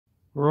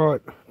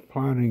Right,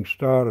 planting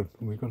started.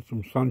 We got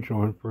some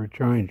sunshine for a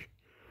change.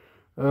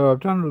 I've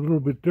done it a little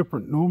bit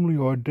different.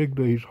 Normally I dig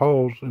these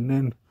holes and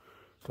then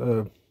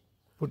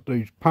put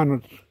these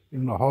punnets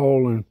in the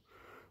hole and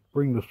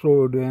bring the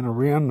soil down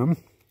around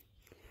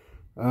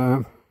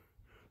them.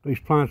 These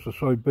plants are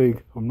so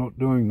big, I'm not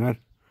doing that.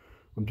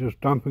 I'm just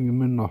dumping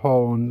them in the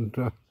hole, and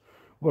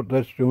what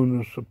that's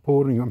doing is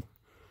supporting them.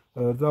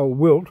 They'll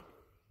wilt.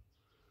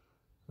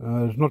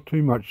 There's not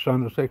too much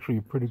sun. It's actually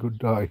a pretty good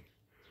day.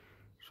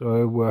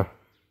 So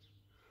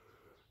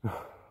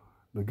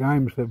the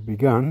games have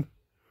begun,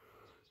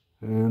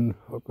 and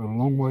I've got a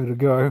long way to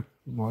go.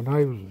 My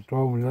neighbours have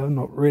told me they're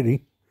not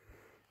ready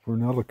for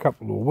another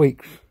couple of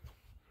weeks,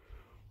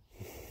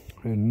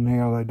 and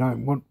now they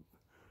don't want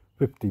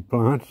 50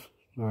 plants.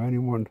 They only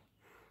want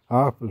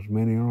half as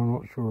many, and I'm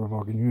not sure if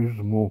I can use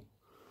them all.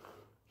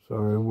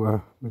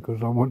 So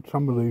because I want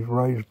some of these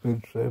raised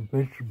beds to have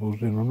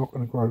vegetables in. I'm not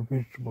going to grow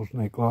vegetables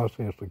in that glass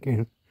house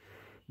again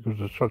because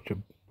it's such a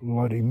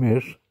bloody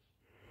mess.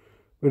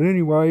 But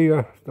anyway,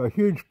 they're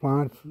huge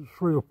plants,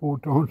 3 or 4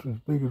 times as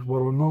big as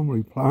what I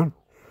normally plant.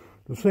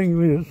 The thing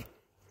is,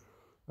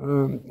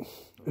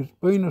 it's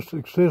been a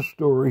success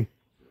story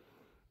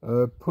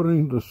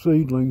putting the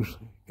seedlings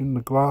in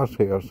the glass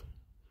house.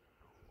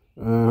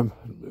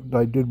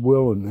 They did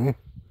well in there.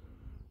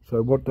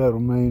 So what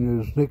that'll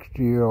mean is next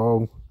year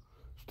I'll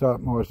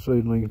start my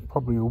seedlings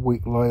probably a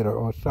week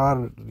later. I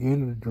started at the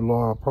end of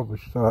July. I'll probably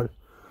start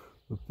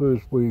the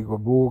first week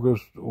of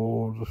August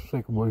or the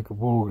second week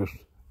of August.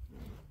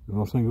 And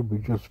I think it'll be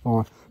just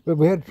fine. But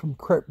we had some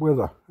crap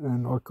weather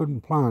and I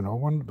couldn't plant. I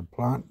wanted to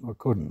plant and I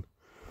couldn't.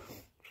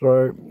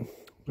 So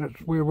that's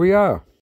where we are.